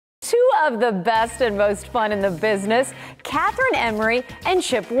of the best and most fun in the business, Kathryn Emery and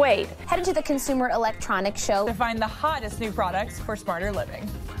Chip Wade. Headed to the Consumer Electronics Show to find the hottest new products for smarter living.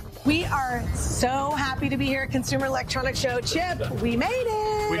 We are so happy to be here at Consumer Electronics Show. Chip, we made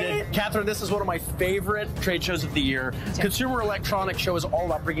it. We did. Kathryn, this is one of my favorite trade shows of the year. Consumer Electronics Show is all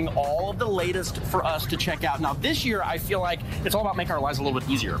about bringing all of the latest for us to check out. Now, this year, I feel like it's all about making our lives a little bit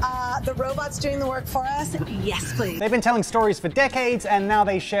easier. The robot's doing the work for us. Yes, please. They've been telling stories for decades, and now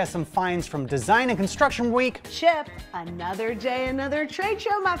they share some finds from Design and Construction Week. Chip, another day, another trade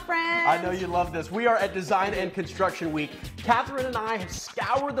show, my friend. I know you love this. We are at Design and Construction Week. Kathryn and I have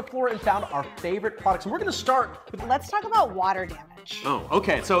scoured the floor and found our favorite products. And we're going to start with... Let's talk about water damage. Oh,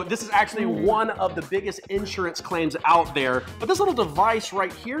 okay. So this is actually one of the biggest insurance claims out there. But this little device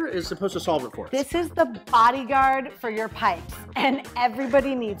right here is supposed to solve it for us. This is the bodyguard for your pipes, and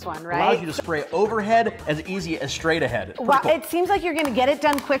everybody needs one, right? Allows you to spray overhead as easy as straight ahead. Well, cool. It seems like you're going to get it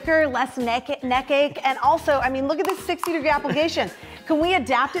done quicker, less neck ache, and also, I mean, look at this 60-degree application. Can we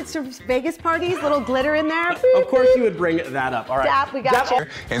adapt it to Vegas parties? Little glitter in there? Of course you would bring that up. All right. Dap, we got you.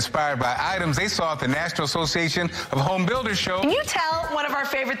 Inspired by items they saw at the National Association of Home Builders show. Can you tell one of our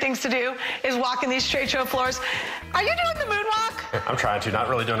favorite things to do is walking these trade show floors? Are you doing the moonwalk? I'm trying to, not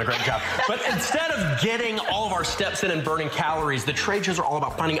really doing a great job. But instead of getting all of our steps in and burning calories, the trade shows are all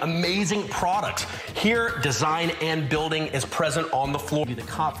about finding amazing products. Here, design and building is present on the floor. The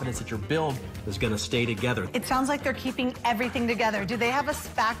confidence that your build is going to stay together. It sounds like they're keeping everything together. Do they have a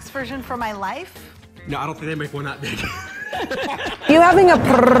Spax version for my life? No, I don't think they make one that big. You having a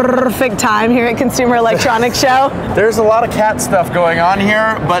perfect time here at Consumer Electronics Show? There's a lot of cat stuff going on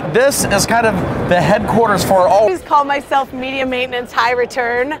here, but this is kind of the headquarters for all. I always call myself medium maintenance, high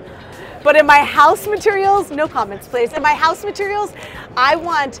return. But in my house materials, no comments please. In my house materials, I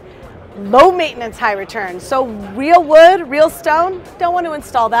want low maintenance, high return. So real wood, real stone, don't want to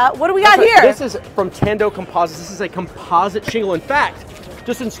install that. What do we got here? This is from Tando Composites. This is a composite shingle. In fact,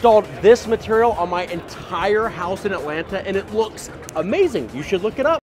 just installed this material on my entire house in Atlanta, and it looks amazing. You should look it up.